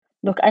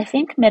Look, I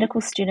think medical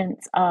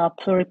students are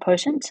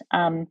pluripotent,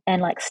 and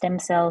like stem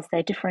cells,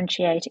 they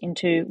differentiate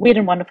into weird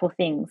and wonderful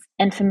things.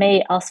 And for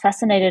me, I was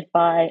fascinated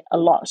by a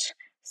lot.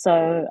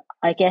 So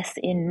I guess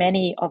in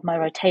many of my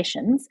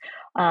rotations,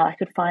 I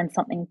could find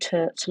something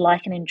to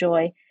like and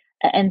enjoy.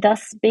 And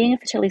thus, being a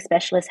fertility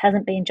specialist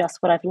hasn't been just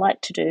what I've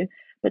liked to do,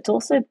 but it's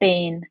also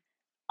been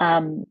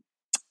um,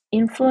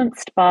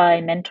 influenced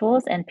by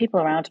mentors and people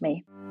around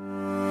me.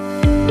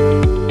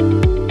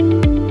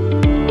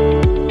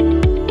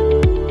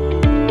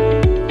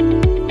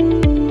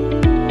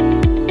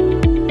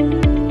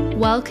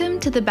 Welcome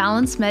to the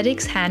Balanced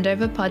Medics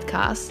Handover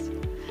podcast.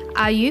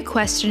 Are you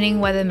questioning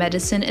whether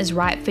medicine is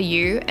right for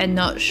you and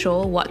not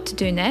sure what to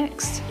do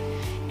next?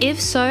 If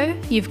so,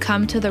 you've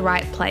come to the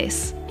right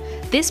place.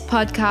 This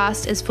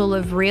podcast is full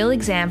of real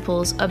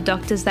examples of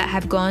doctors that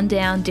have gone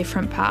down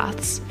different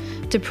paths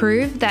to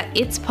prove that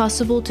it's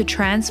possible to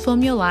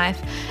transform your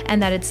life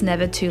and that it's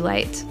never too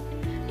late.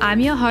 I'm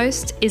your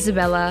host,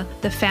 Isabella,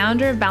 the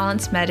founder of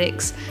Balanced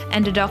Medics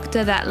and a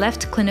doctor that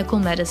left clinical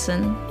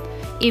medicine.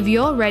 If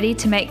you're ready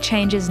to make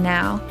changes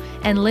now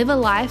and live a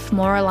life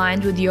more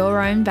aligned with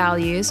your own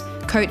values,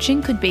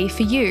 coaching could be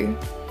for you.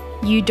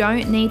 You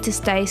don't need to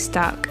stay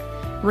stuck.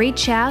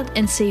 Reach out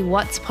and see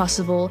what's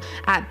possible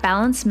at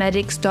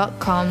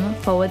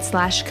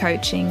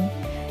balancemedics.com/coaching.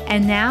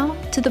 And now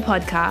to the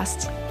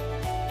podcast.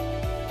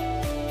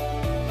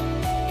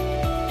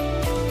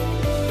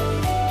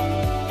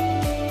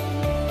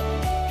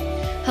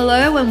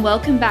 Hello and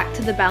welcome back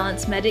to the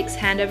Balanced Medics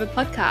Handover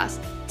podcast.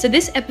 So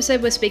this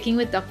episode, we're speaking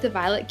with Dr.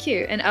 Violet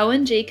Kieu, an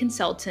O&G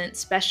consultant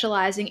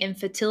specializing in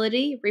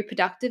fertility,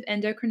 reproductive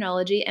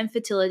endocrinology, and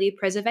fertility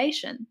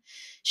preservation.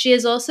 She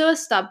is also a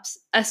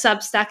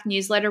Substack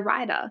newsletter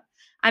writer.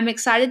 I'm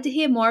excited to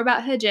hear more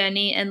about her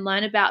journey and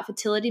learn about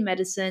fertility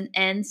medicine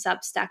and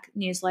Substack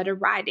newsletter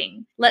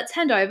writing. Let's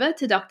hand over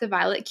to Dr.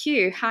 Violet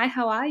Kieu. Hi,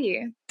 how are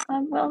you?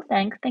 Well,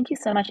 thanks. Thank you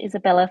so much,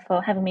 Isabella,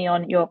 for having me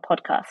on your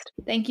podcast.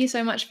 Thank you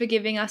so much for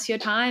giving us your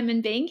time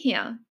and being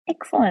here.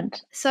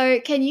 Excellent. So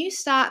can you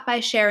start by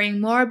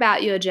sharing more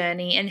about your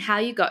journey and how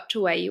you got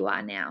to where you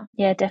are now?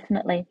 Yeah,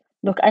 definitely.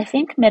 Look, I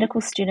think medical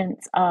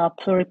students are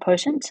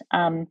pluripotent,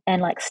 and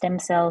like stem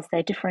cells,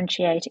 they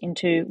differentiate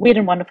into weird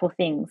and wonderful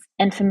things.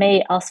 And for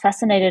me, I was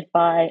fascinated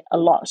by a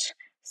lot.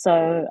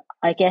 So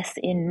I guess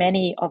in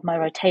many of my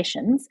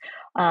rotations,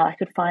 I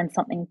could find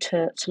something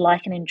to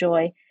like and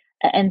enjoy.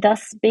 And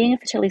thus, being a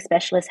fertility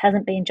specialist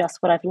hasn't been just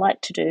what I've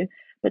liked to do,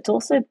 but it's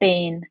also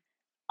been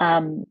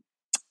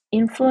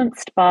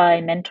influenced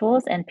by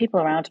mentors and people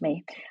around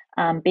me,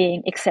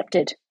 being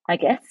accepted, I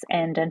guess,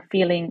 and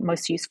feeling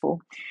most useful.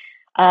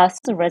 As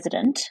a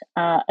resident,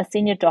 a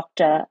senior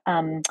doctor,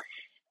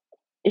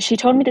 she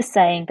told me this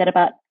saying that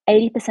about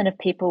 80% of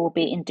people will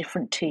be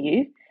indifferent to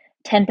you,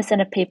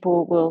 10% of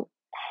people will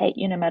hate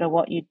you no matter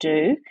what you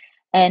do,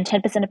 and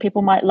 10% of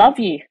people might love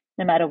you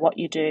no matter what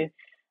you do.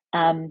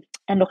 And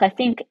look, I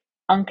think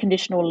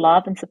unconditional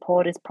love and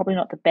support is probably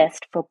not the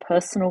best for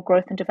personal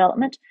growth and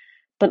development,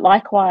 but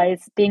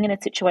likewise, being in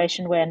a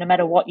situation where no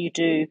matter what you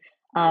do,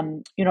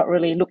 you're not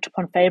really looked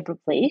upon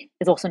favorably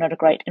is also not a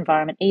great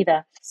environment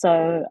either.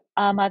 So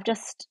I've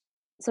just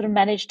sort of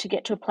managed to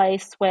get to a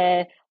place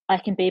where I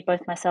can be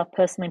both myself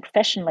personally and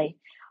professionally.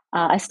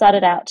 I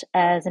started out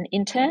as an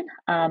intern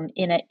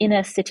in an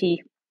inner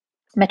city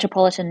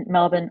metropolitan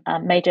Melbourne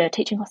major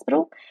teaching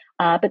hospital,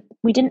 but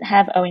we didn't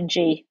have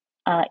O&G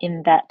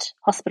in that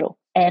hospital.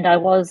 And I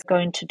was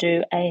going to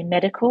do a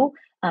medical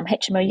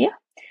HMO year.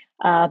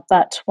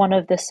 But one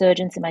of the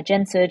surgeons in my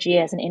gen surg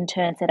year as an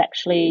intern said,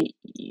 actually,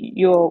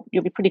 you'll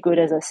be pretty good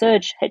as a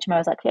surge HMO. I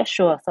was like, yeah,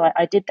 sure. So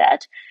I did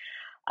that.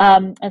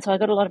 And so I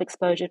got a lot of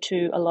exposure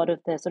to a lot of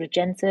the sort of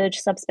gen surg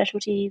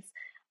subspecialties,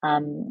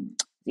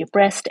 your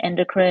breast,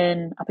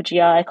 endocrine, upper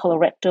GI,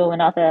 colorectal,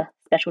 and other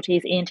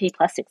specialties, ENT,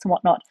 plastics, and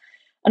whatnot.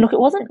 And look, it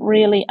wasn't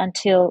really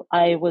until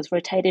I was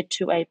rotated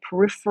to a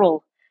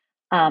peripheral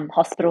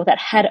hospital that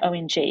had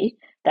O&G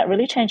that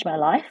really changed my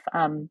life.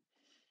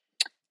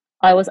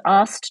 I was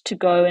asked to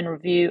go and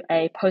review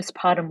a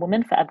postpartum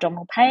woman for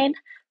abdominal pain.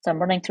 So I'm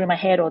running through my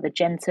head all the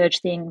gen surg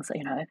things,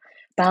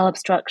 bowel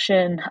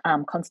obstruction,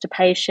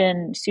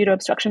 constipation, pseudo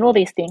obstruction, all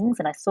these things.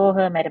 And I saw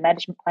her, made a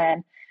management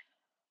plan.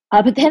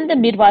 But then the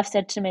midwife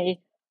said to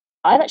me,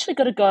 I've actually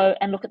got to go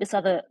and look at this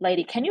other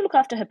lady. Can you look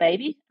after her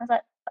baby? I was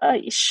like, oh,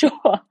 yeah,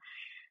 sure.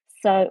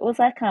 So it was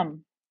like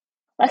an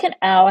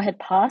hour had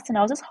passed and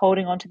I was just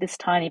holding on to this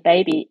tiny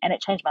baby and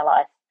it changed my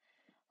life.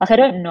 Like, I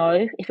don't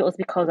know if it was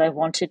because I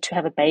wanted to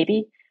have a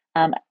baby,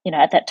 at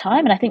that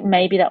time. And I think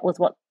maybe that was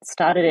what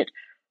started it.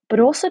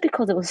 But also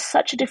because it was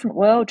such a different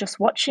world just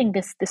watching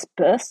this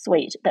birth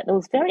suite that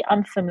was very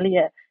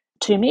unfamiliar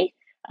to me,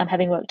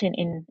 having worked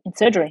in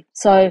surgery.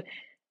 So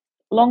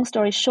long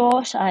story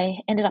short,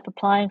 I ended up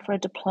applying for a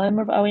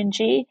diploma of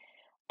O&G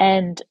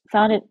and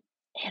found it,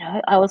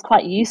 I was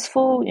quite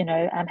useful,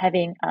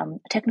 having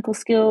technical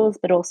skills,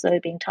 but also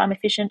being time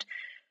efficient,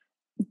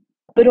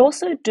 but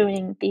also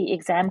doing the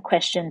exam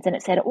questions. And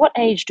it said, at what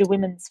age do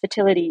women's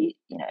fertility,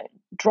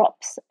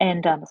 drops?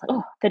 And I was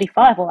like,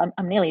 35. Well,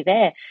 I'm nearly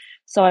there.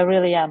 So I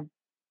really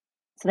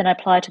So then I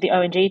applied to the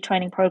ONG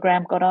training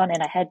program, got on,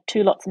 and I had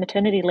 2 lots of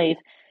maternity leave.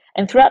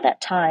 And throughout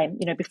that time,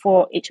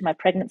 before each of my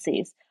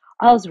pregnancies,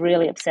 I was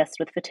really obsessed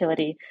with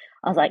fertility.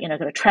 I was like, got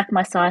to track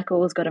my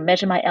cycles, got to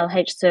measure my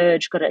LH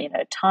surge, got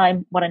to,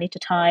 time what I need to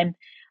time,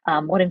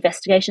 what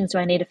investigations do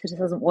I need if this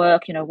doesn't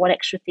work, what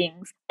extra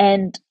things.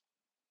 And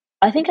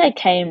I think I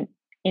came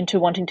into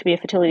wanting to be a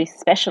fertility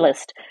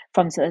specialist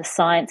from a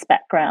science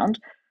background,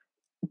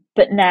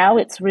 but now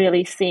it's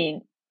really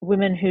seeing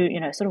women who,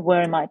 sort of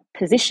were in my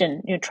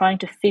position, trying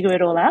to figure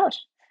it all out.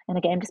 And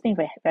again, just being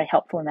very, very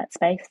helpful in that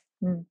space.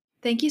 Mm.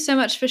 Thank you so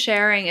much for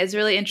sharing. It's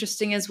really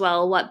interesting as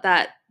well what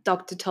that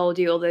doctor told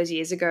you all those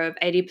years ago of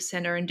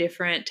 80% are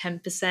indifferent,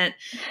 10%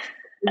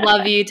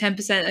 love you,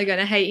 10% are going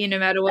to hate you no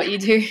matter what you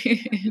do. So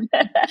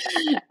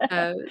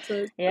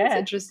it's an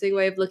interesting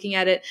way of looking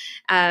at it.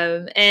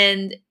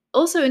 And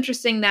also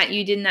interesting that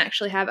you didn't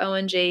actually have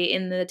ONG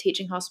in the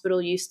teaching hospital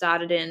you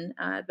started in,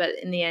 but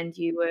in the end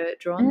you were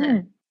drawn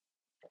there.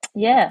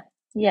 Yeah.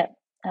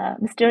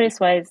 Mysterious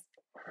ways.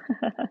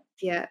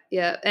 Yeah.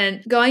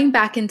 And going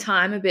back in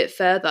time a bit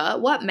further,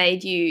 what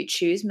made you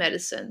choose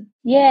medicine?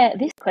 Yeah,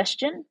 this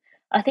question,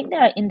 I think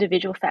there are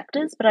individual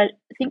factors, but I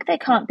think they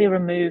can't be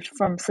removed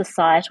from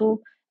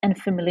societal and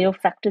familial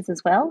factors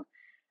as well.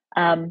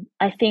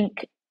 I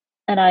think,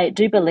 and I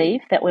do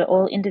believe that we're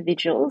all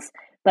individuals,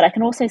 but I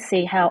can also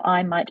see how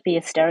I might be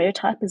a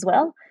stereotype as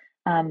well.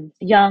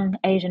 Young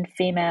Asian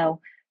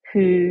female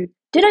who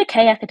did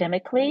okay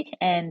academically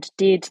and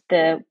did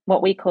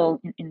what we call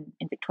in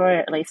Victoria,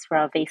 at least for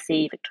our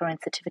VC, Victorian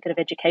Certificate of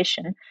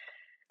Education,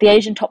 the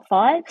Asian top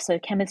 5, so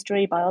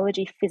chemistry,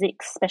 biology,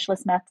 physics,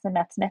 specialist maths, and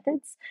maths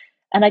methods.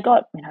 And I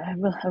got,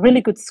 a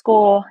really good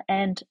score,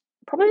 and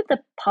probably the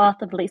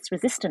path of least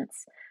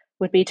resistance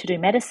would be to do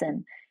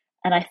medicine.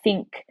 And I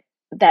think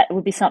that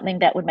would be something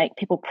that would make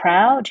people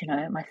proud,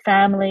 my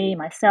family,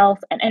 myself.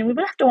 And we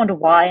would have to wonder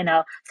why in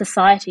our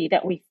society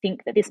that we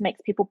think that this makes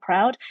people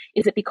proud.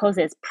 Is it because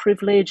there's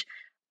privilege,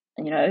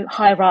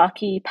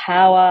 hierarchy,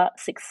 power,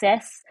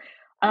 success?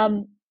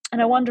 And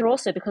I wonder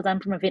also, because I'm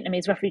from a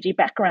Vietnamese refugee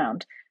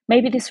background,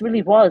 maybe this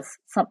really was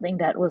something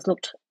that was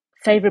looked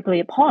favorably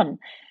upon.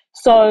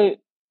 So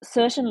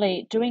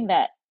certainly doing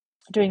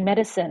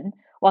medicine,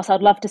 whilst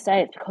I'd love to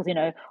say it's because,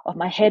 of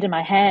my head and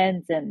my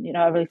hands and,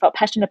 I really felt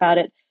passionate about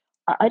it,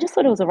 I just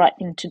thought it was the right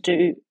thing to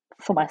do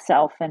for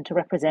myself and to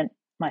represent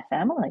my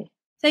family.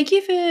 Thank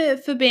you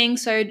for being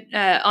so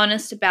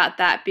honest about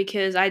that,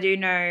 because I do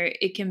know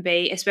it can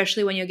be,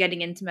 especially when you're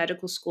getting into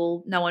medical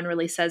school, no one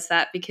really says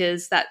that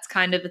because that's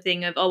kind of a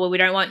thing of, oh, well, we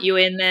don't want you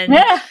in then.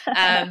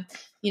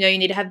 You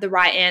need to have the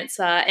right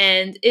answer.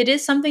 And it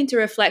is something to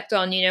reflect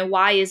on,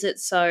 why is it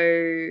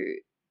so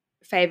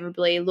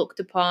favorably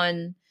looked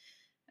upon?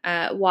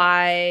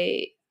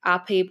 Why are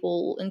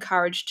people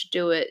encouraged to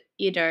do it?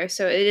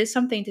 So it is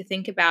something to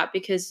think about,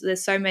 because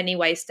there's so many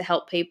ways to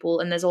help people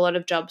and there's a lot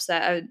of jobs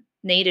that are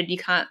needed.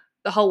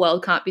 The whole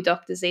world can't be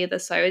doctors either.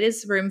 So it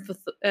is room for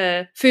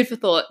food for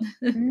thought.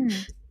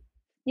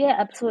 Yeah,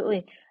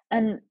 absolutely.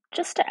 And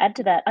just to add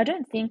to that, I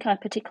don't think I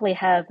particularly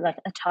have like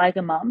a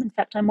tiger mum. In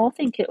fact, I more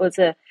think it was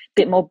a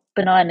bit more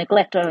benign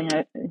neglect. Or,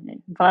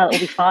 Violet will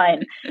be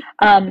fine.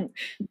 Because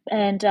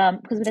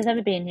there's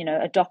never been,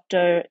 a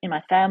doctor in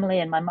my family,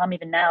 and my mum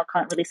even now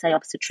can't really say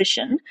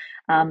obstetrician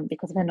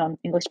because of her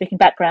non-English speaking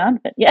background.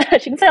 But yeah,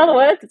 she can say all the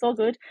words. It's all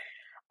good.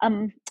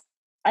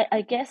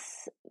 I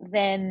guess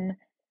then,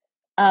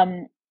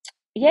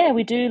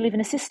 we do live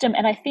in a system,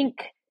 and I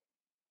think,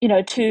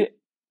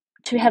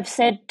 to have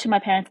said to my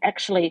parents,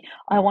 actually,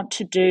 I want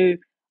to do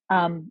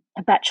a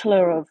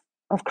Bachelor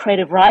of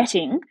Creative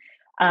Writing,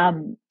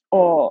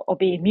 or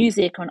be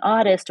music or an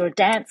artist or a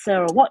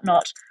dancer or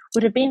whatnot,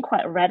 would have been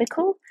quite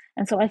radical.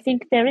 And so I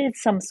think there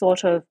is some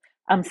sort of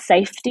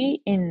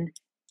safety in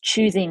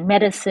choosing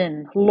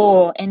medicine,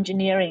 law,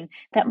 engineering.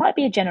 That might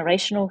be a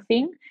generational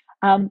thing,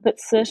 but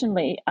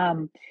certainly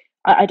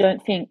I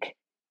don't think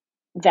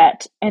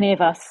that any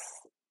of us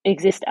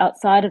exist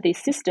outside of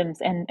these systems,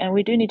 and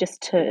we do need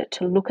just to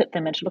look at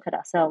them and to look at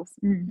ourselves.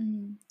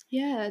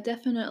 Yeah,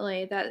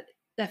 definitely. That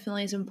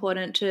definitely is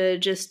important, to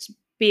just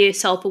be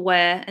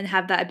self-aware and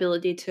have that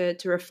ability to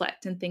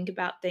reflect and think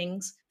about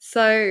things.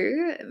 So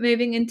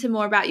moving into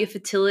more about your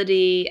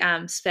fertility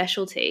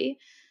specialty.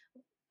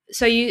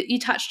 So you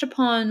touched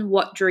upon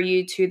what drew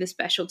you to the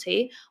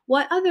specialty.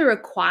 What are the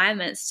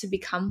requirements to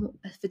become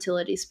a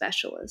fertility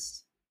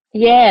specialist?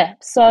 Yeah,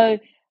 so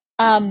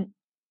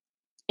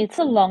it's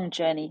a long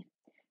journey.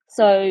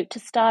 So to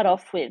start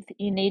off with,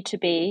 you need to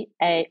be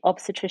a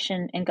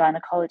obstetrician and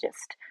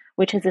gynecologist,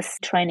 which is a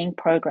training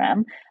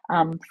program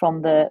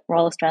from the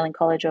Royal Australian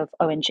College of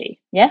ONG.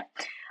 Yeah.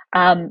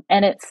 And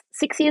it's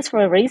 6 years for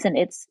a reason.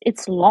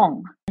 It's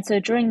long. And so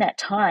during that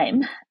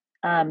time,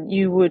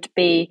 you would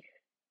be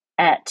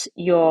at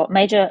your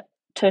major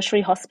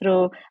tertiary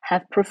hospital,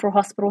 have peripheral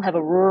hospital, have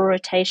a rural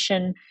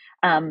rotation,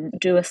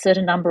 do a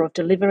certain number of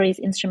deliveries,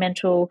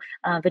 instrumental,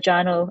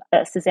 vaginal,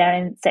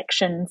 cesarean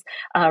sections,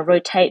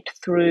 rotate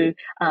through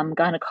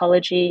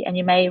gynecology, and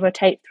you may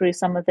rotate through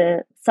some of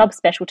the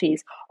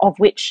subspecialties, of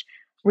which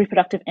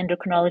reproductive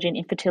endocrinology and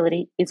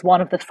infertility is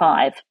one of the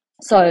five.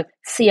 So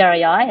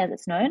CREI, as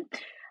it's known,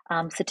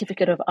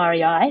 certificate of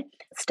REI,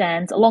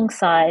 stands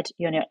alongside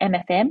your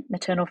MFM,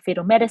 maternal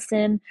fetal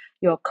medicine,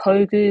 your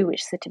COGU,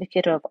 which is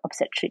certificate of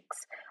obstetrics,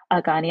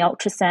 gynae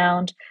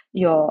ultrasound,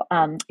 your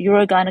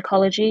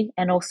urogynecology,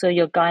 and also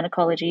your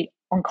gynecology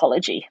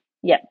oncology,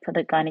 for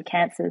the gynae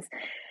cancers.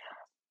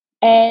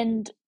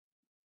 And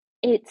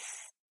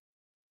it's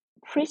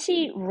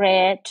pretty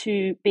rare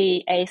to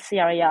be a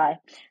CREI.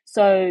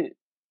 So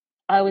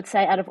I would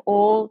say out of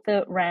all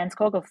the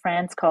RANZCOG or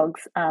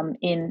FRANZCOGs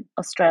in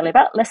Australia,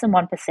 about less than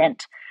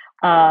 1%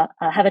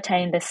 have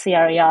attained the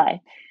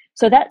CREI.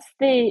 So that's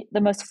the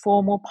most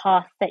formal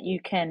path that you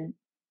can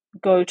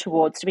go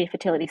towards to be a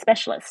fertility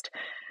specialist.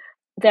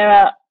 There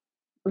are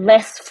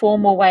less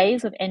formal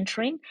ways of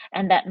entering,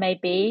 and that may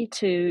be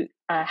to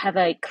have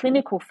a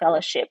clinical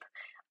fellowship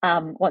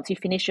once you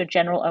finish your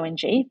general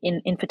ONG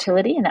in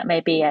fertility, and that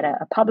may be at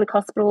a public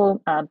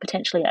hospital,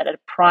 potentially at a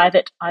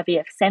private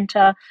IVF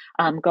centre,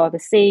 go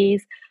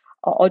overseas,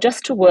 or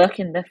just to work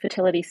in the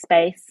fertility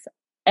space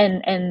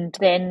and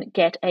then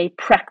get a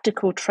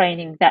practical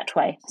training that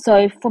way.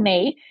 So for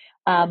me,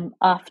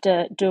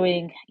 after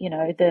doing,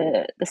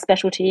 the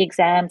specialty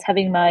exams,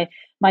 having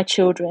my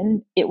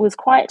children, it was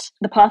quite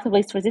the path of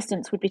least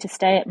resistance would be to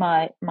stay at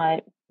my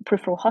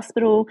peripheral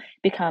hospital,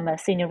 become a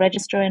senior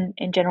registrar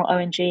in general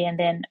ONG, and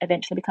then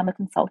eventually become a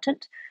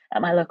consultant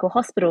at my local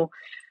hospital.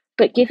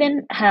 But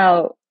given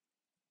how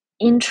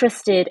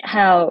interested,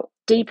 how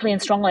deeply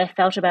and strongly I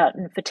felt about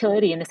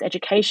fertility and this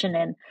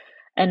education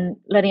and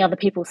letting other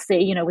people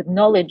see, with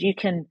knowledge, you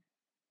can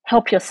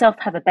help yourself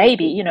have a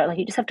baby, you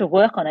just have to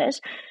work on it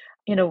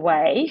in a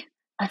way.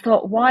 I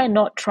thought, why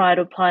not try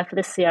to apply for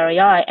the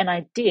CREI? And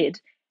I did.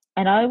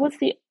 And I was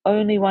the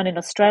only one in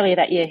Australia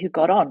that year who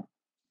got on.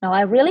 Now,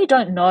 I really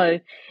don't know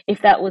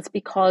if that was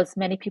because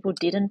many people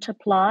didn't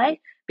apply,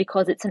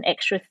 because it's an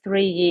extra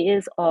 3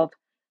 years of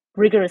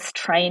rigorous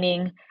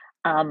training,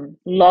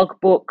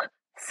 logbook,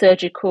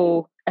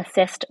 surgical,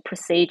 assessed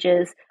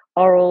procedures,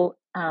 oral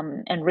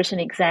and written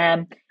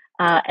exam,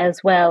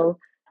 as well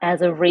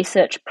as a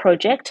research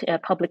project, a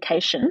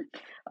publication,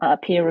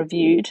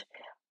 peer-reviewed.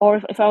 Or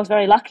if I was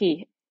very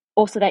lucky,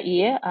 also that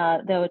year,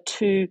 there were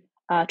 2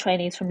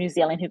 trainees from New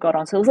Zealand who got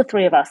on. So there was the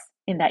 3 of us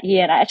in that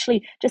year. And I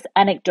actually, just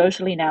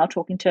anecdotally now,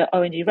 talking to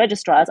ONG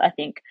registrars, I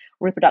think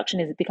reproduction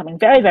is becoming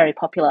very, very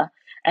popular.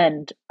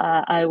 And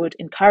I would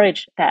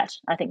encourage that.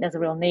 I think there's a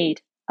real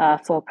need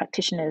for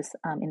practitioners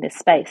in this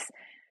space.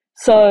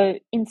 So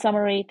in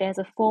summary, there's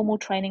a formal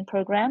training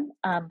program,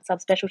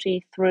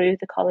 subspecialty through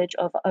the College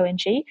of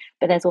ONG,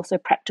 but there's also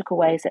practical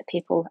ways that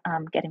people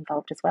get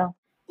involved as well.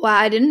 Wow,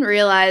 I didn't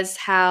realize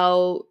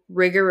how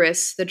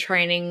rigorous the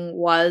training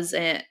was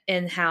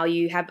and how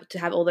you have to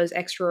have all those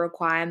extra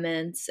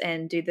requirements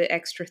and do the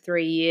extra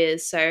 3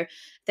 years. So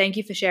thank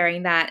you for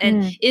sharing that.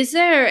 And is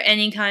there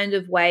any kind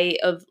of way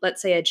of,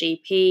 let's say, a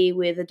GP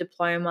with a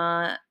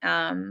diploma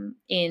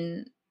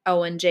in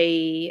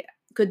ONG,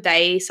 could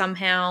they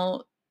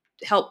somehow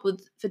help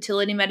with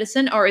fertility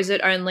medicine, or is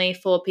it only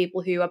for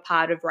people who are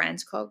part of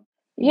RANZCOG?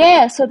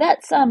 Yeah, so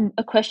that's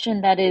a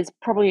question that is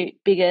probably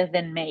bigger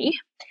than me.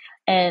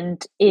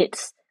 And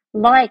it's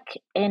like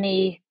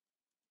any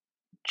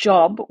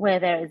job where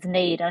there is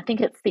need. I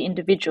think it's the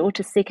individual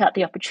to seek out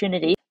the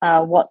opportunity,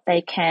 what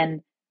they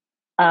can,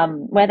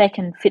 where they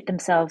can fit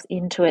themselves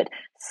into it.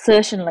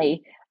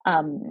 Certainly,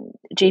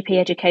 GP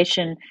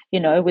education,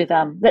 with,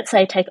 let's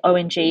say, take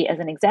ONG as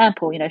an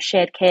example,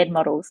 shared care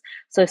models.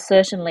 So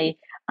certainly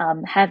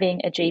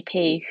having a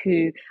GP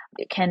who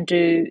can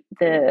do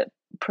the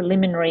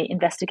preliminary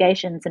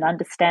investigations and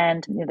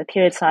understand the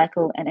period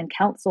cycle and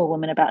counsel a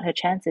woman about her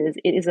chances,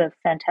 it is a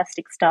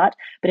fantastic start.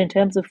 But in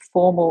terms of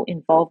formal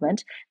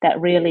involvement, that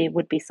really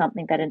would be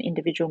something that an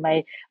individual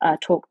may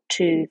talk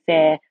to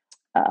their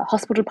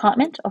hospital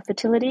department of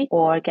fertility,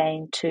 or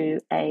again to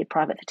a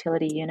private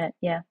fertility unit.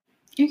 Yeah.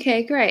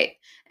 Okay, great.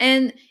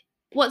 And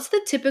what's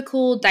the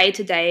typical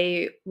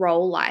day-to-day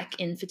role like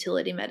in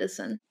fertility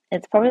medicine?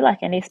 It's probably like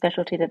any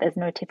specialty that there's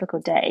no typical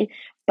day,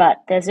 but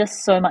there's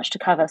just so much to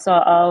cover. So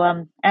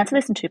I'll answer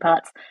this in 2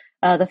 parts.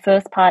 The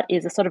first part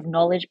is a sort of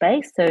knowledge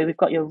base. So we've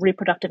got your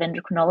reproductive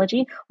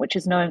endocrinology, which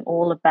is knowing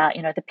all about,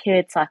 the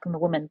period cycle in the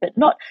woman, but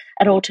not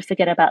at all to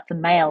forget about the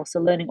male. So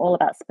learning all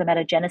about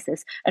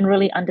spermatogenesis and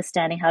really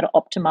understanding how to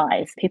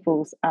optimize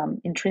people's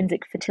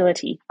intrinsic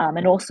fertility,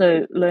 and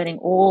also learning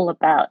all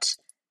about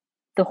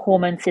the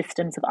hormone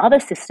systems of other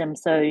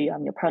systems. So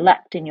your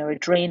prolactin, your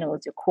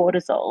adrenals, your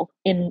cortisol,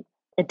 in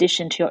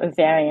addition to your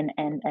ovarian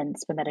and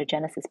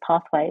spermatogenesis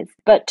pathways.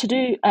 But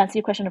to answer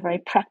your question on a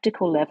very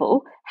practical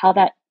level, how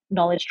that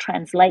knowledge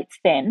translates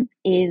then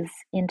is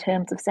in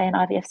terms of, say, an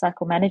IVF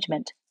cycle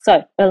management.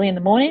 So early in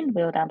the morning,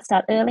 we'll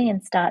start early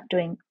and start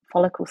doing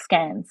follicle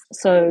scans.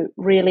 So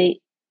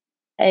really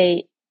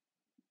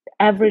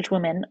average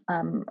woman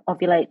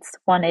ovulates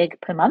one egg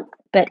per month.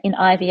 But in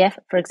IVF,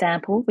 for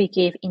example, we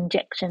give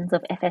injections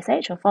of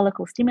FSH, or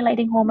follicle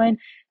stimulating hormone,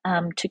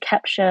 to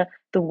capture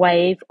the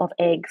wave of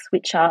eggs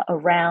which are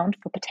around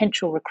for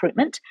potential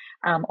recruitment,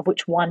 of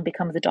which one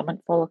becomes a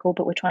dominant follicle,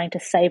 but we're trying to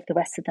save the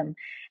rest of them.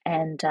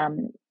 And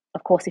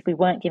of course, if we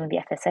weren't given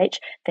the FSH,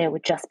 they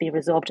would just be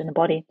resorbed in the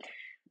body.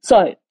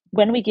 So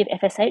when we give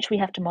FSH, we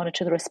have to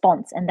monitor the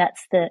response, and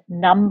that's the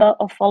number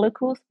of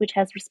follicles which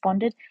has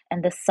responded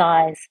and the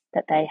size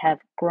that they have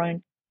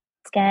grown.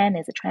 Scan,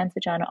 there's a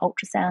transvaginal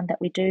ultrasound that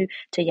we do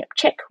to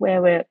check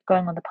where we're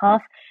going on the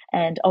path,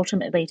 and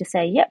ultimately to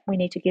say, yep, we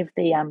need to give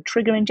the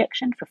trigger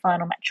injection for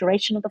final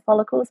maturation of the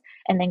follicles,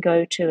 and then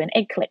go to an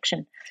egg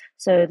collection.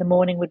 So the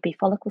morning would be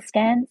follicle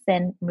scans,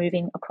 then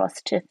moving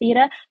across to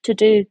theatre to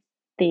do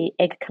the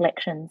egg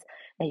collections.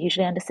 They're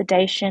usually under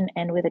sedation,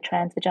 and with a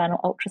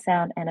transvaginal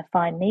ultrasound and a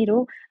fine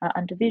needle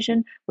under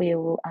vision, we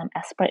will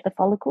aspirate the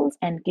follicles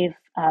and give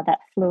that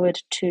fluid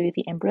to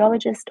the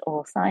embryologist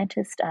or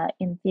scientist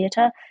in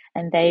theatre,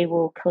 and they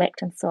will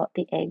collect and sort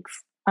the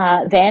eggs.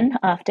 Then,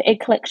 after egg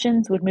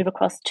collections, we'd move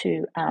across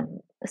to,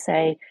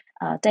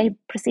 day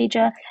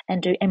procedure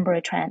and do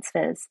embryo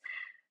transfers.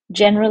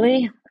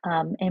 Generally,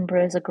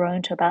 embryos are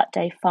grown to about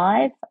day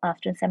 5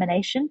 after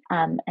insemination,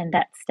 and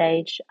that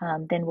stage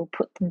then we'll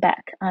put them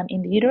back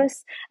in the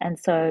uterus. And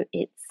so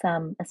it's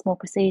a small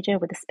procedure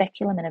with a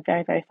speculum and a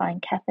very, very fine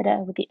catheter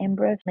with the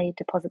embryo. They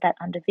deposit that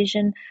under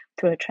vision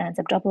through a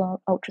transabdominal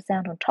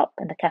ultrasound on top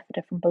and the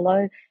catheter from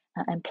below,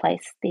 and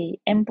place the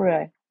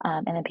embryo.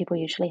 And then people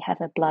usually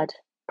have a blood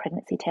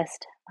pregnancy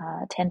test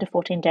 10 to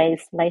 14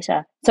 days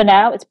later. So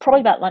now it's probably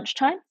about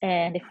lunchtime,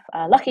 and if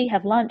lucky,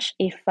 have lunch.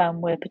 If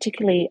we're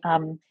particularly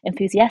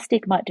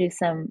enthusiastic, might do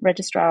some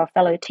registrar or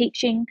fellow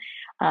teaching,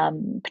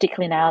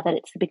 particularly now that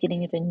it's the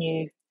beginning of a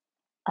new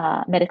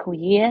medical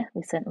year.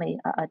 We certainly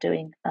are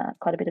doing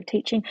quite a bit of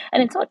teaching,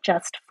 and it's not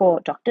just for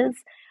doctors.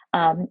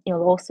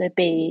 It'll also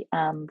be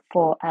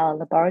for our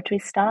laboratory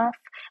staff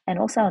and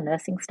also our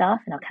nursing staff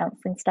and our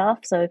counselling staff.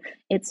 So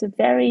it's a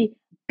very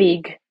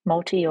big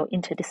multi or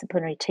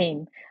interdisciplinary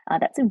team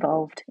that's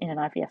involved in an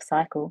IVF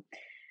cycle.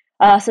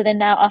 So then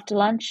now after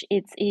lunch,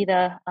 it's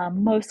either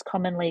most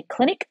commonly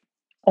clinic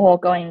or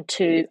going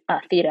to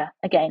theatre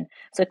again.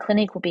 So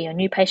clinic will be your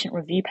new patient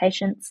review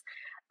patients.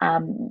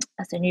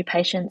 So new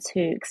patients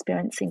who are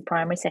experiencing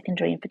primary,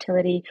 secondary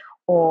infertility,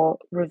 or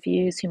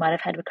reviews who might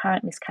have had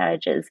recurrent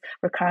miscarriages,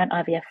 recurrent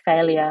IVF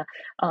failure,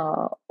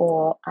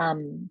 or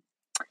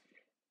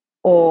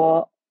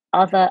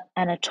other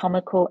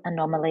anatomical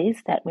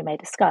anomalies that we may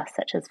discuss,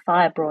 such as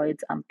fibroids,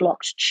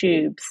 blocked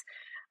tubes,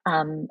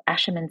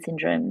 Asherman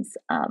syndromes,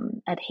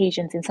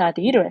 adhesions inside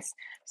the uterus.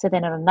 So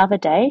then on another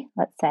day,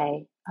 let's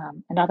say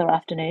another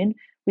afternoon,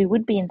 we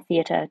would be in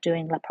theatre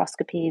doing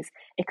laparoscopies,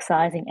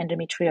 excising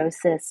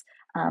endometriosis,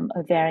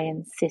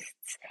 ovarian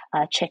cysts,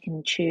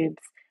 checking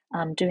tubes,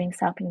 doing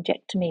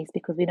salpingectomies,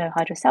 because we know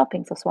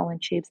hydrosalpinx or swollen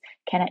tubes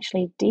can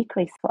actually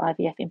decrease for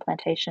IVF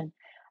implantation,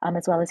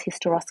 as well as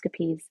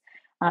hysteroscopies.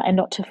 And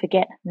not to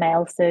forget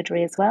male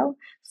surgery as well.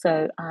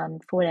 So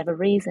for whatever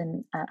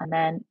reason, a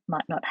man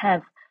might not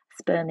have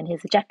sperm in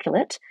his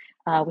ejaculate,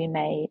 we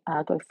may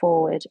go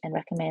forward and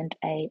recommend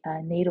a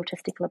needle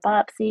testicular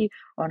biopsy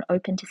or an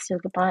open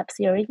testicular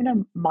biopsy, or even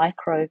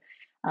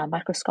a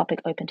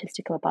microscopic open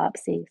testicular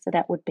biopsy. So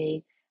that would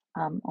be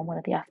on one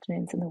of the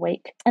afternoons in the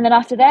week. And then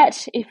after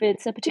that, if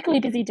it's a particularly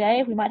busy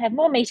day, we might have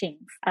more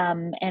meetings,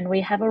 and we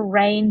have a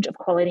range of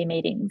quality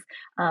meetings.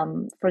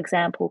 For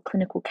example,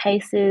 clinical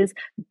cases,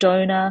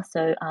 donor,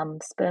 so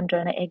sperm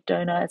donor, egg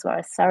donor, as well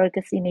as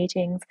surrogacy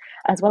meetings,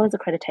 as well as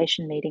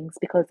accreditation meetings,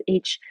 because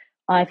each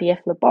IVF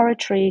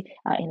laboratory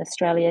in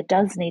Australia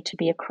does need to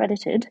be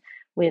accredited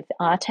with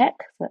RTAC,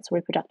 so that's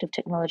Reproductive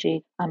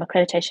Technology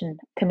Accreditation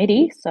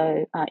Committee.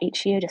 So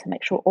each year, just to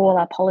make sure all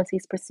our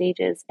policies,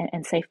 procedures,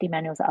 and safety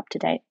manuals are up to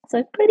date.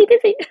 So pretty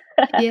busy.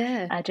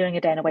 Yeah. During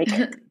a day and a week.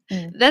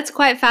 That's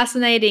quite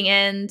fascinating,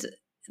 and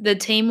the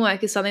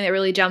teamwork is something that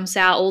really jumps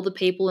out. All the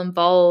people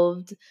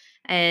involved,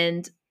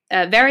 and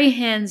very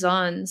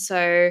hands-on.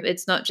 So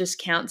it's not just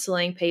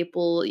counselling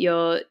people.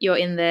 You're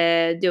in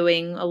there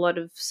doing a lot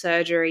of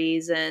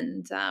surgeries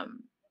and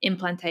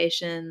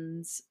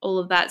implantations, all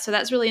of that. So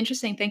that's really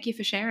interesting. Thank you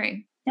for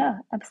sharing. Yeah,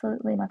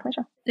 absolutely. My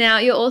pleasure. Now,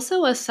 you're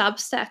also a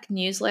Substack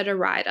newsletter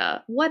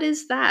writer. What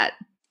is that?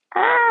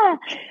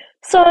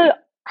 So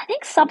I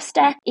think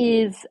Substack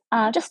is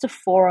just a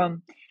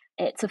forum.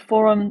 It's a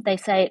forum, they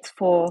say it's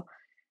for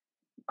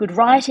good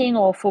writing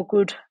or for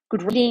good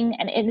reading,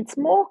 and it's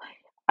more,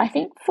 I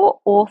think, for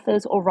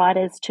authors or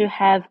writers to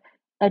have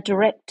a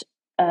direct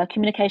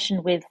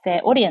communication with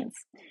their audience.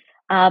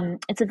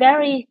 It's a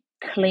very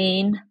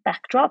clean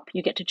backdrop.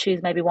 You get to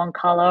choose maybe one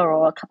color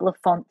or a couple of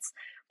fonts,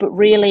 but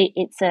really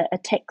it's a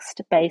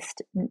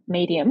text-based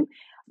medium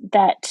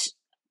that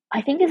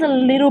I think is a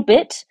little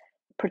bit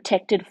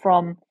protected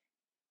from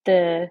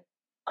the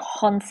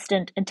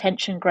constant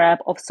attention grab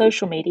of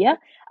social media.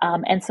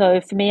 And so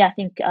for me, I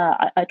think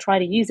I try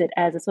to use it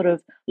as a sort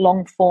of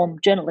long-form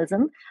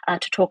journalism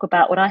to talk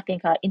about what I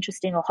think are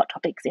interesting or hot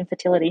topics in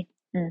fertility.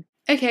 Mm.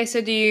 Okay,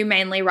 so do you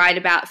mainly write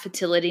about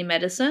fertility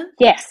medicine?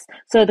 Yes.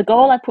 So the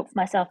goal I put for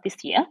myself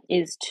this year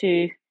is to,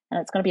 and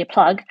it's going to be a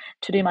plug,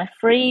 to do my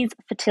Freeze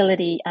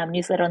Fertility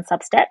newsletter on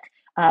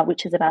Substack,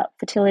 which is about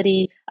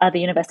fertility, the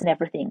universe, and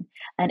everything.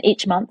 And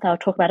each month I'll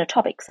talk about a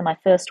topic. So my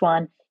first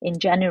one in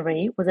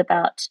January was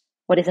about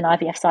what is an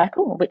IVF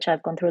cycle, which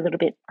I've gone through a little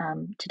bit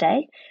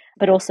today.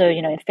 But also,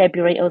 in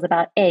February it was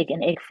about egg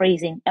and egg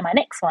freezing. And my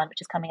next one,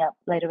 which is coming up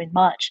later in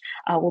March,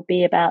 will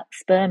be about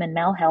sperm and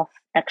male health.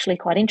 Actually,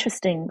 quite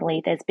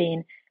interestingly, there's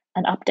been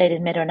an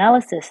updated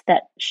meta-analysis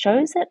that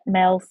shows that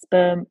male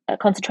sperm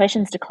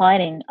concentration is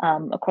declining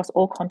across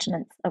all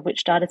continents of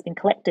which data has been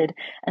collected.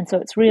 And so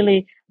it's really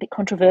a bit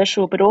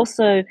controversial, but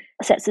also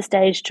sets the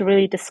stage to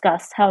really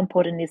discuss how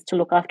important it is to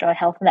look after our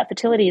health, and that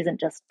fertility isn't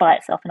just by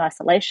itself in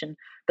isolation,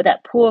 but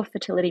that poor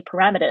fertility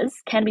parameters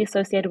can be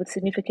associated with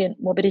significant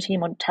morbidity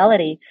and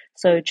mortality.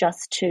 So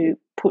just to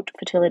put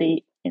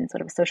fertility in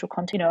sort of a social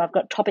context, I've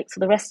got topics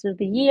for the rest of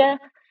the year.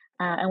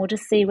 And we'll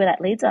just see where that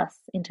leads us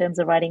in terms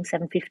of writing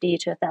 750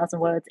 to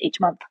 1,000 words each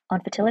month on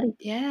fertility.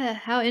 Yeah,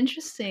 how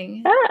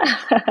interesting.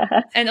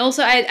 And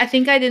also, I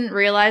think I didn't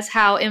realize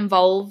how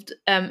involved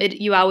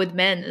you are with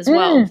men as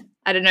well.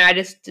 I don't know, I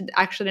just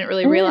actually didn't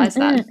really realize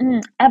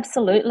that.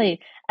 Absolutely.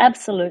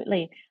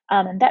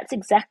 And that's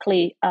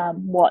exactly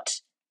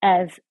what,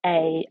 as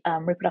a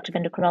reproductive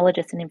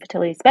endocrinologist and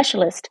infertility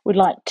specialist, would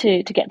like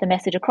to get the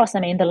message across. I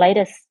mean, the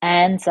latest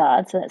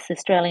ANZARD, so that's the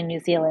Australian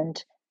New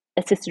Zealand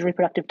Assisted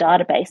Reproductive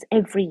Database,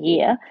 every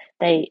year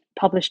they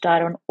publish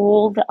data on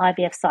all the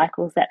IVF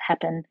cycles that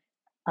happen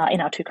in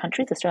our two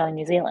countries, Australia and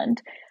New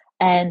Zealand.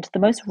 And the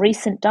most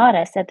recent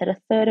data said that a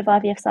third of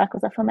IVF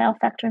cycles are for male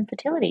factor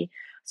infertility.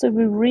 So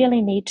we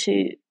really need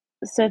to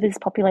serve this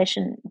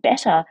population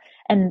better.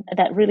 And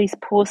that really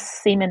poor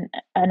semen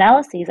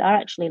analyses are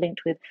actually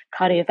linked with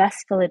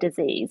cardiovascular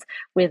disease,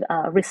 with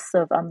risks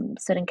of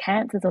certain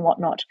cancers and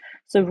whatnot.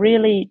 So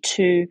really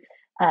to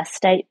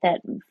state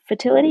that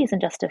fertility isn't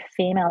just a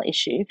female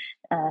issue,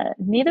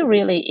 neither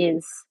really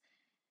is,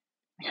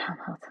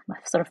 my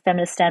sort of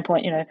feminist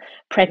standpoint,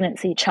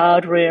 pregnancy,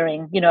 child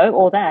rearing,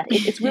 all that.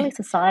 It's really a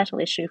societal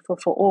issue for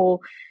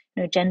all,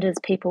 genders,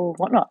 people,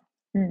 whatnot.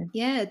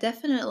 Yeah,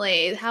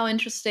 definitely. How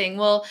interesting.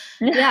 Well,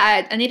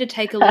 yeah, I need to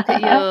take a look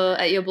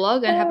at your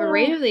blog and have a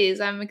read of these.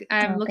 I'm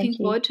looking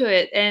forward to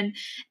it.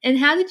 And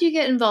how did you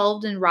get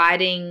involved in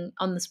writing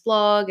on this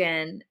blog,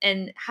 and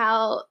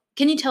how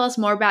can you tell us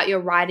more about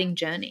your writing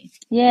journey?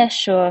 Yeah,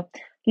 sure.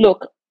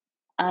 Look,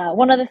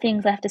 one of the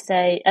things I have to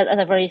say, as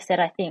I've already said,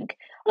 I think,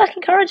 I like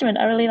encouragement.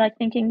 I really like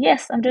thinking,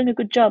 yes, I'm doing a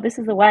good job. This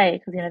is the way,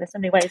 because there's so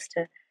many ways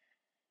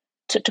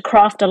to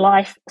craft a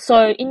life.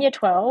 So in year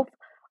 12,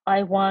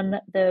 I won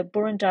the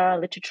Burundara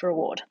Literature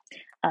Award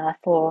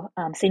for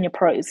senior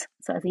prose.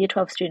 So as a year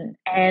 12 student.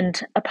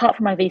 And apart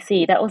from my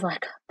VC, that was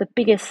like the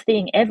biggest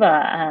thing ever.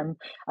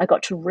 I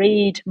got to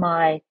read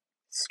my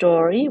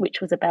story, which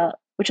was about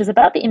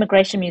the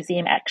Immigration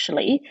Museum,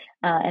 actually,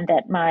 and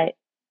that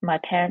my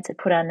parents had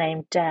put our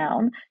name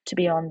down to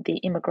be on the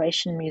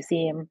Immigration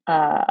Museum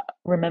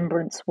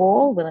remembrance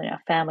wall when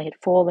our family had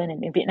fallen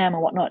in Vietnam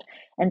and whatnot.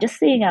 And just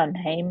seeing our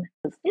name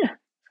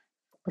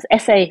was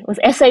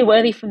essay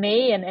worthy for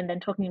me, and then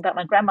talking about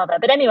my grandmother.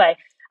 But anyway,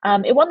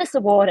 it won this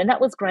award, and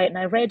that was great. And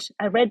I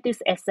read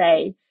this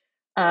essay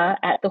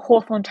at the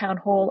Hawthorne Town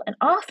Hall, and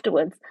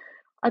afterwards,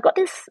 I got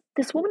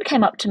this woman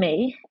came up to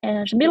me,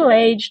 and she's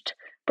middle-aged,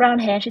 brown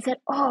hair. And she said,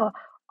 "Oh,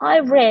 I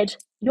read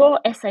your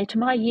essay to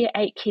my year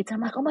 8 kids."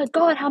 I'm like, "Oh my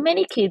God, how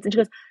many kids?" And she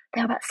goes,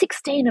 "There are about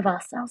 16 of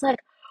us." And I was like,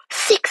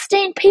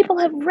 16 people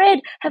have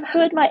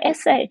heard my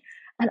essay.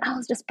 And I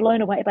was just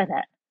blown away by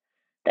that.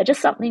 That's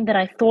just something that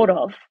I thought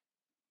of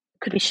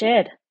could be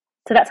shared.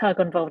 So that's how I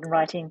got involved in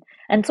writing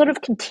and sort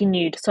of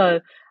continued. So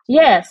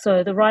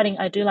the writing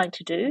I do like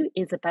to do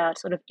is about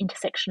sort of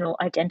intersectional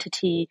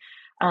identity,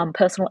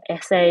 personal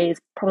essays,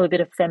 probably a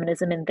bit of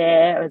feminism in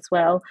there as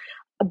well.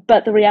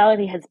 But the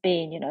reality has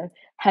been,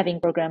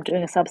 having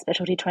doing a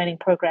subspecialty training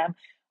program,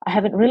 I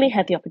haven't really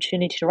had the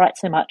opportunity to write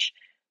so much.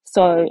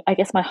 So I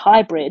guess my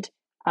hybrid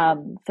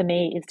for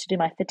me is to do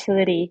my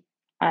fertility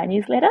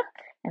newsletter,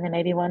 and then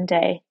maybe one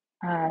day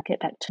get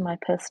back to my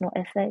personal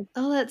essays.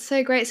 Oh, that's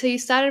so great. So you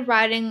started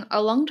writing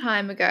a long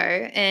time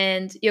ago,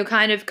 and you're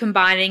kind of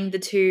combining the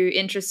two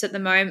interests at the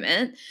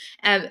moment.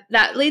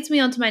 That leads me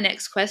on to my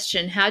next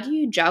question. How do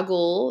you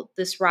juggle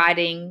this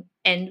writing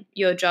and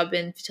your job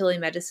in fertility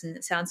medicine?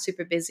 It sounds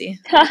super busy.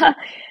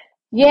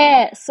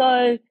 Yeah,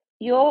 so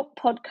your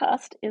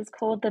podcast is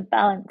called The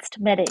Balanced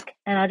Medic,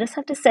 and I just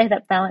have to say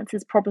that balance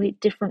is probably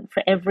different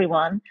for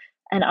everyone,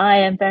 and I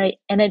am very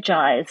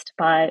energized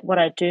by what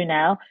I do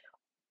now.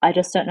 I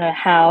just don't know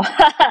how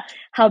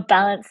how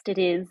balanced it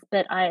is,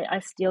 but I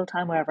steal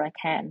time wherever I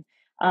can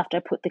after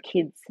I put the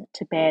kids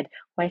to bed,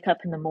 wake up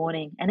in the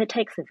morning, and it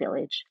takes a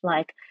village.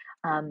 Like,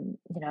 I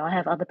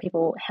have other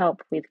people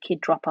help with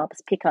kid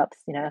drop-ups, pickups,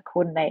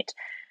 coordinate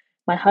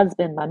my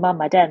husband, my mum,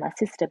 my dad, my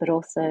sister, but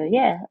also,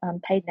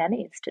 paid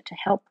nannies to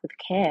help with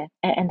care.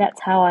 And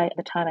that's how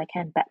the time I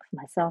can, back for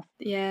myself.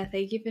 Yeah,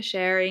 thank you for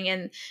sharing.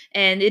 And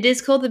it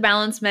is called The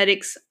Balance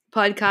Medics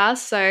podcast.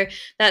 So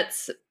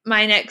that's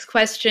my next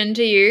question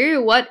to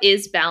you. What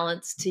is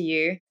balance to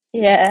you?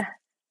 Yeah.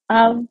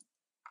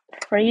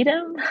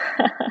 Freedom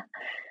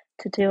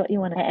to do what you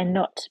want and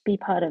not be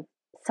part of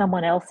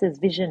someone else's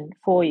vision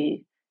for you,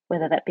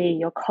 whether that be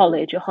your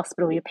college, your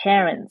hospital, your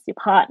parents, your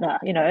partner,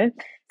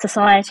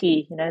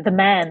 society, the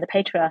man, the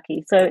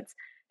patriarchy. So it's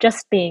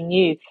just being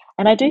you.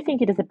 And I do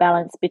think it is a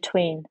balance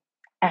between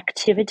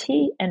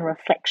activity and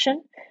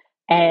reflection.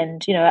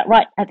 And,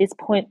 right at this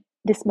point,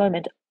 this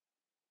moment,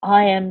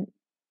 I am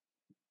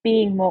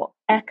being more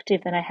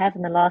active than I have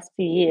in the last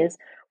few years,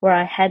 where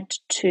I had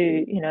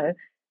to,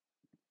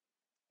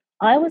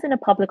 I was in a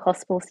public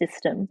hospital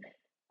system,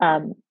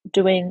 um,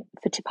 doing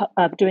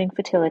doing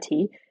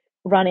fertility,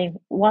 running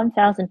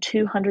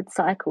 1,200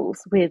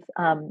 cycles with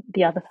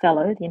the other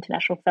fellow, the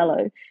international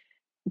fellow,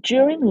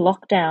 during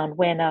lockdown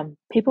when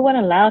people weren't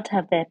allowed to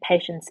have their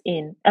patients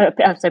in.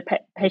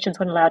 Patients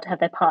weren't allowed to have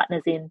their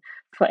partners in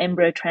for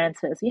embryo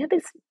transfers. You have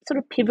this sort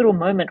of pivotal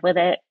moment where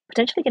they're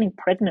potentially getting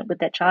pregnant with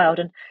their child,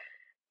 and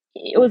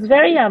it was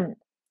very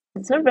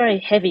sort of very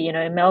heavy,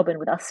 in Melbourne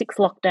with our 6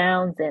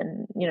 lockdowns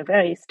and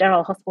very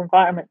sterile hospital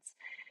environments.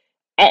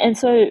 And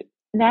so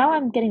now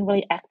I'm getting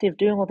really active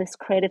doing all this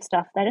creative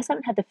stuff that I just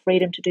haven't had the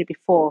freedom to do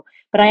before.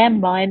 But I am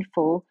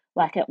mindful,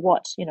 like at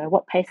what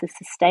pace is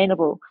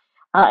sustainable.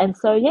 And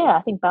so, yeah,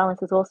 I think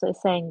balance is also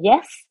saying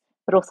yes,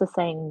 but also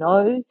saying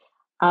no.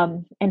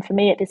 And for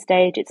me at this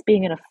stage, it's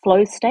being in a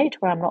flow state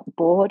where I'm not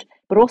bored,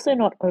 but also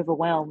not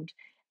overwhelmed.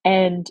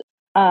 And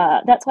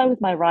that's why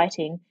with my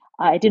writing,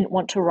 I didn't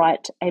want to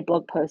write a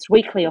blog post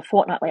weekly or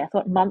fortnightly. I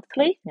thought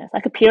monthly. It's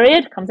like a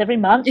period, comes every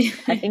month.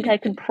 I think I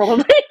can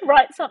probably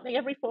write something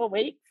every 4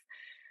 weeks.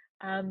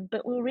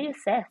 But we'll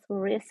reassess. We'll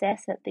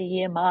reassess at the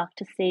year mark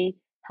to see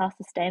how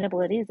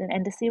sustainable it is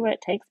and to see where it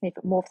takes me, if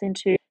it morphs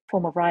into a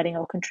form of writing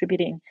or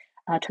contributing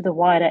to the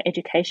wider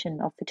education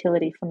of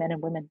fertility for men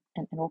and women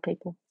and all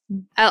people.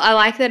 I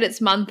like that it's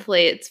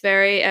monthly. It's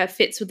very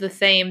fits with the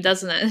theme,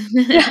 doesn't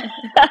Yeah. it?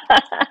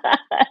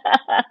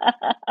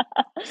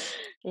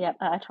 Yeah,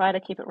 I try to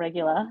keep it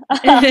regular.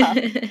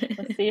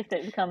 We'll see if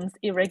it becomes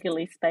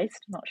irregularly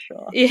spaced. Not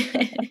sure. Yeah.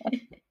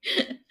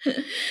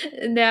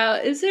 Now,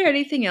 is there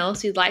anything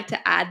else you'd like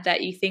to add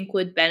that you think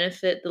would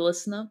benefit the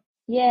listener?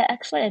 Yeah,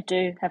 actually, I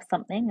do have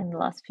something in the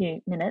last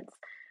few minutes.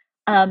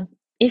 Um,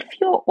 if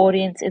your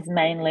audience is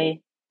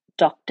mainly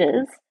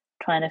doctors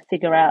trying to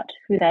figure out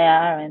who they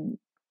are and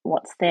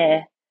what's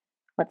their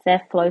what's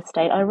their flow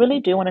state, I really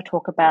do want to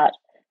talk about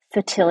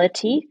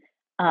fertility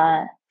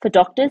for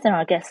doctors and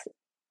I guess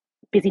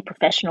busy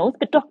professionals,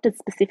 but doctors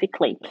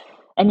specifically.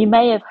 And you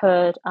may have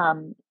heard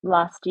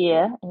last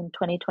year in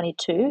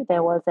 2022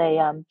 there was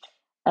a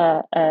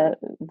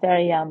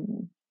very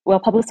well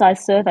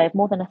publicized survey of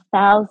more than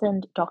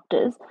 1,000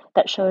 doctors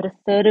that showed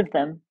third of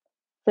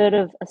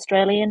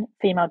Australian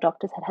female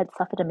doctors had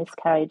suffered a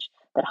miscarriage,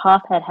 that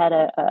half had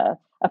a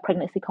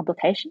pregnancy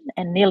complication,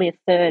 and nearly a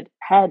third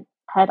had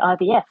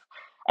IVF.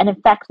 And in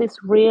fact, this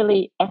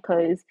really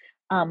echoes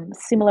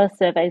similar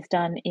surveys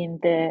done in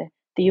the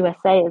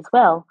USA as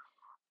well.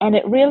 And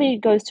it really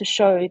goes to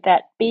show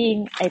that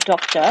being a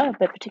doctor,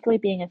 but particularly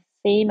being a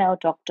female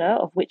doctor,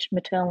 of which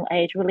maternal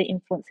age really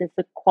influences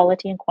the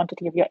quality and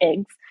quantity of your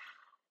eggs,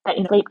 that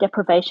sleep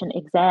deprivation,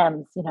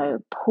 exams,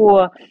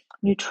 poor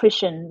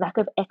nutrition, lack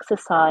of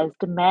exercise,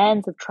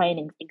 demands of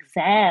training,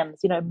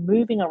 exams,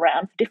 moving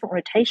around for different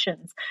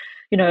rotations,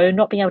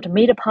 not being able to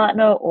meet a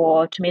partner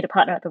or to meet a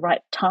partner at the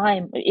right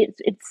time.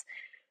 It's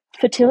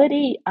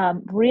fertility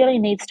really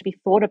needs to be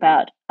thought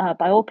about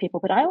by all people,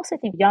 but I also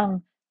think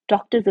young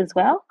doctors as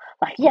well.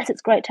 Like, yes,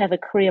 it's great to have a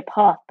career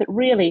path, but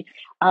really,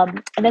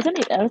 and there's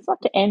only, I'd like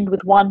to end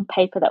with one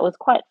paper that was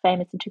quite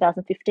famous in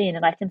 2015,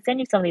 and I can send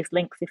you some of these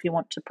links if you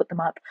want to put them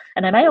up.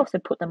 And I may also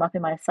put them up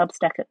in my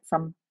Substack at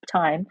some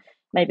time,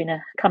 maybe in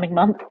a coming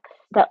month,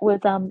 that was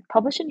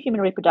published in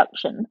Human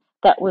Reproduction,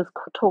 that was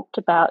talked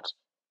about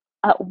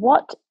at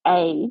what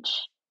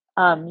age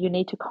you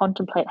need to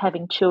contemplate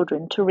having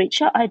children to reach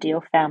your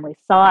ideal family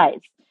size.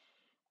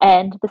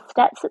 And the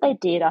stats that they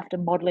did after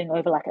modeling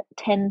over like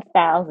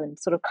 10,000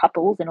 sort of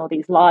couples and all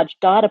these large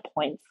data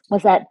points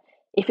was that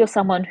if you're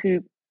someone who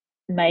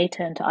may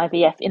turn to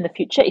IVF in the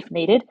future if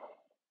needed,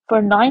 for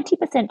a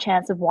 90%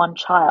 chance of one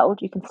child,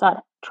 you can start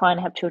trying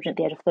to have children at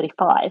the age of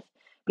 35.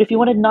 But if you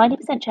wanted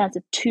 90% chance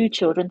of 2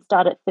 children,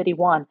 start at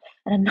 31.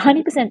 And a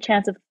 90%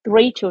 chance of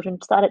 3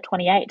 children, start at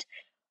 28.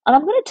 And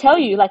I'm going to tell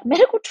you, like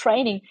medical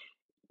training,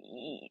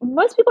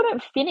 most people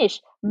don't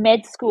finish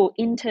med school,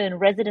 intern,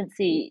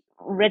 residency,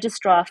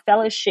 registrar,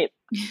 fellowship,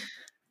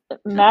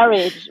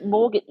 marriage,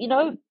 mortgage,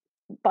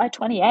 by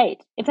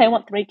 28 if they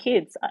want 3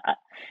 kids.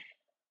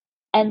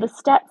 And the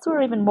stats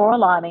were even more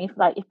alarming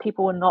if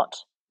people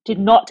did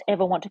not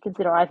ever want to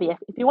consider IVF.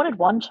 If you wanted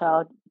one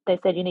child, they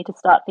said you need to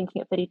start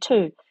thinking at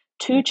 32,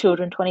 2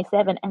 children,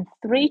 27, and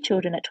 3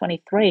 children at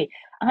 23.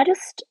 And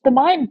the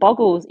mind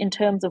boggles in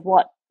terms of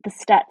what the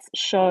stats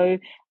show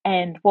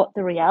and what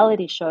the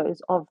reality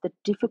shows of the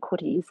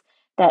difficulties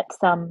that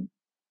some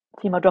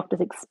female doctors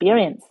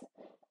experience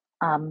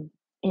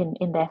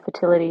in their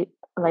fertility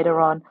later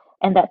on.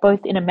 and that both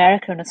in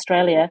America and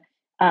Australia,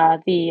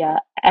 the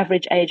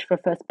average age for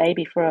a first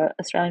baby for an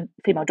Australian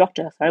female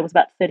doctor, was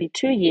about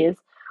 32 years,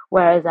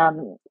 whereas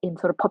in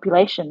sort of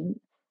population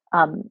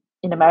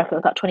in America,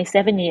 about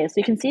 27 years. So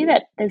you can see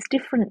that there's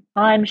different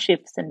time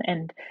shifts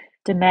and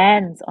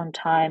demands on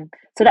time.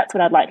 So that's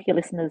what I'd like your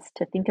listeners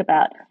to think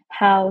about,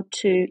 how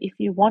to, if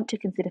you want to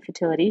consider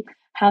fertility,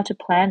 how to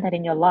plan that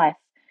in your life.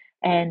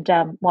 And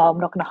while I'm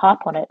not going to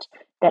harp on it,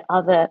 that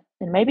other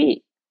and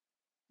maybe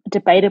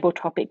debatable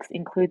topics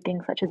include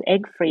things such as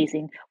egg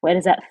freezing. Where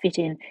does that fit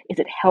in? Is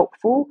it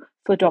helpful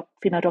for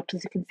female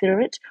doctors to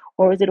consider it,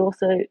 or is it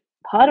also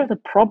part of the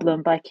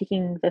problem by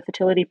kicking the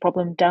fertility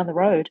problem down the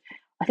road?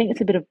 I think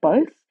it's a bit of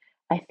both.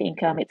 I think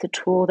it's a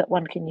tool that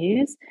one can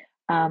use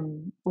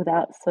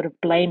without sort of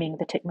blaming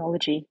the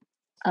technology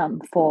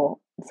for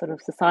sort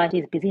of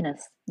society's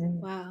busyness.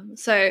 Wow.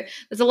 So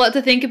there's a lot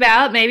to think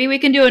about. Maybe we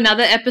can do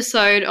another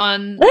episode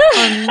on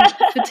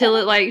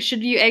fertility. Like,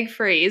 should you egg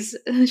freeze?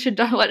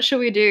 What should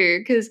we do?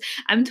 Because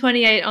I'm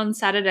 28 on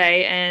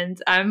Saturday,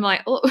 and I'm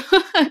like, oh,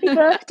 happy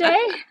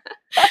birthday!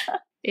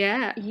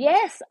 Yeah.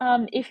 Yes.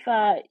 If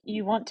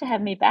you want to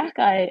have me back,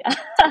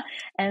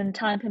 and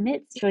time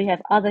permits, sure you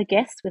have other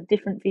guests with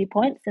different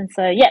viewpoints, and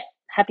so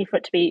happy for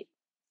it to be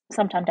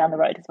sometime down the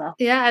road as well.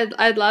 Yeah,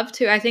 I'd love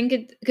to. I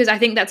think because I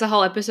think that's a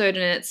whole episode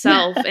in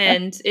itself,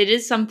 and it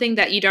is something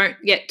that you don't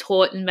get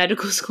taught in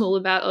medical school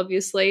about,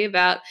 obviously,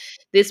 about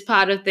this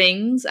part of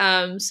things.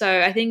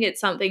 So I think it's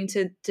something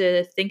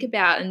to think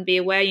about and be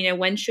aware. You know,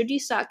 when should you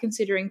start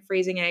considering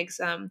freezing eggs?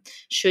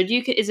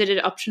 Is it an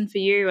option for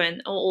you,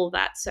 and all of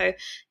that? So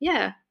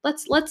yeah,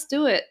 let's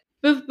do it.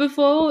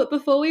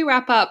 Before we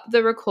wrap up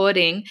the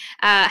recording,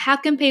 how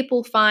can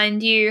people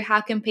find you?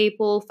 How can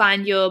people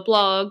find your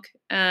blog?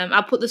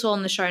 I'll put this all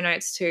in the show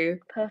notes too.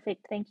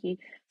 Perfect, thank you.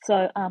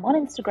 So on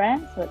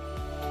Instagram, so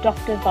it's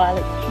Dr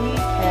Violet Kieu,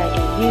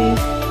 Kieu,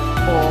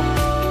 or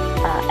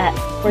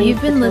at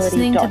You've been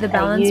listening to the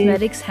Balanced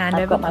Medics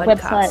Handover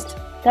podcast.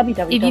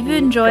 If you've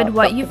enjoyed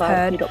what you've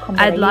heard,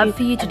 I'd love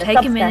for you to take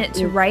a minute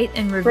to rate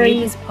and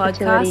review this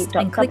podcast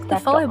and click the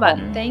follow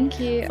button. Thank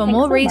you. For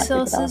more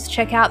resources,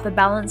 check out the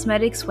Balanced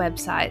Medics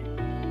website.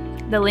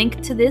 The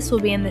link to this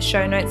will be in the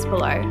show notes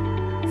below.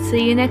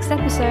 See you next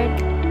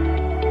episode.